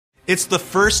It's the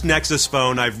first Nexus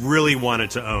phone I've really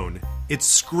wanted to own. It's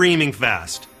screaming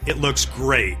fast. It looks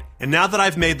great. And now that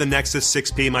I've made the Nexus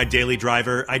 6P my daily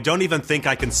driver, I don't even think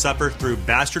I can suffer through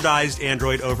bastardized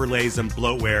Android overlays and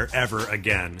bloatware ever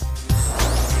again.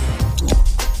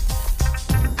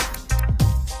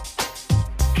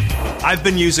 I've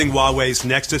been using Huawei's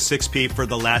Nexus 6P for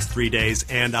the last 3 days,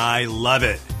 and I love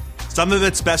it. Some of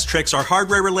its best tricks are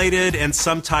hardware related, and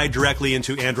some tie directly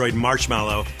into Android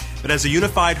Marshmallow. But as a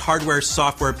unified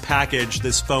hardware-software package,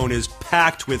 this phone is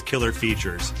packed with killer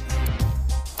features.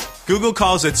 Google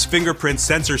calls its fingerprint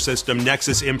sensor system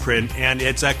Nexus Imprint, and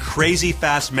it's a crazy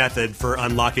fast method for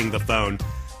unlocking the phone.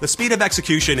 The speed of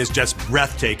execution is just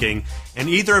breathtaking, and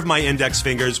either of my index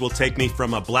fingers will take me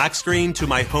from a black screen to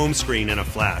my home screen in a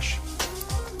flash.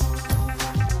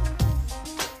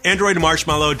 Android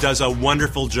Marshmallow does a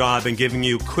wonderful job in giving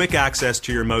you quick access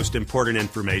to your most important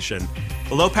information.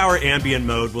 The low-power ambient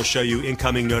mode will show you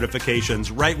incoming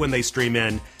notifications right when they stream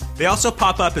in. They also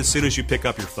pop up as soon as you pick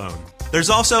up your phone.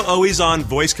 There's also always-on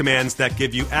voice commands that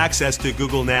give you access to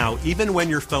Google Now even when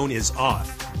your phone is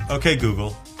off. Okay,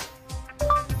 Google.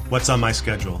 What's on my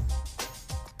schedule?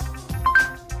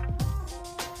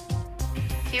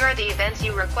 Here are the events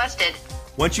you requested.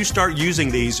 Once you start using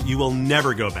these, you will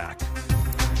never go back.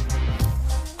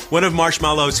 One of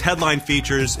Marshmallow's headline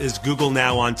features is Google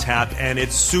Now on tap, and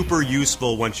it's super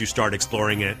useful once you start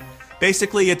exploring it.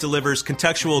 Basically, it delivers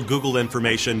contextual Google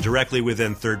information directly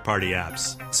within third-party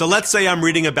apps. So let's say I'm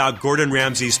reading about Gordon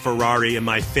Ramsay's Ferrari in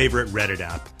my favorite Reddit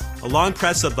app. A long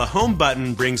press of the home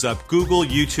button brings up Google,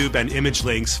 YouTube, and image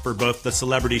links for both the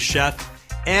celebrity chef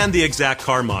and the exact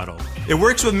car model. It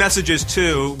works with messages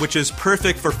too, which is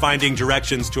perfect for finding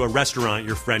directions to a restaurant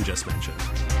your friend just mentioned.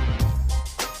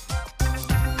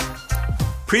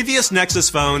 Previous Nexus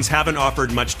phones haven't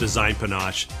offered much design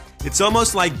panache. It's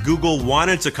almost like Google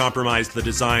wanted to compromise the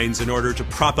designs in order to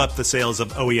prop up the sales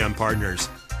of OEM partners.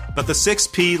 But the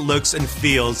 6P looks and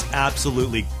feels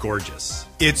absolutely gorgeous.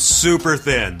 It's super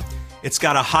thin. It's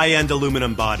got a high-end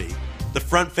aluminum body. The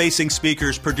front-facing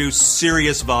speakers produce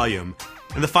serious volume.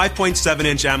 And the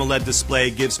 5.7-inch AMOLED display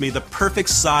gives me the perfect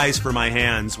size for my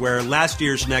hands, where last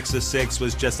year's Nexus 6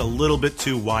 was just a little bit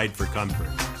too wide for comfort.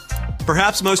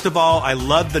 Perhaps most of all, I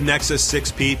love the Nexus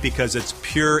 6P because it's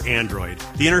pure Android.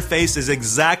 The interface is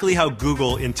exactly how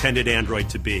Google intended Android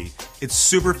to be. It's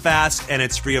super fast and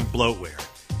it's free of bloatware.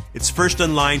 It's first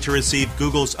in line to receive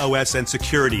Google's OS and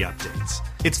security updates.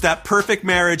 It's that perfect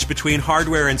marriage between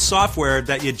hardware and software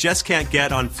that you just can't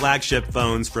get on flagship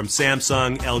phones from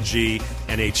Samsung, LG,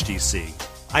 and HTC.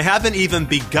 I haven't even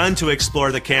begun to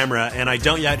explore the camera, and I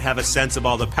don't yet have a sense of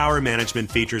all the power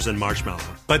management features in Marshmallow.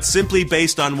 But simply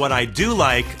based on what I do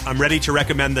like, I'm ready to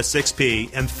recommend the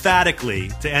 6P emphatically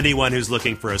to anyone who's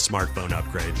looking for a smartphone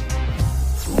upgrade.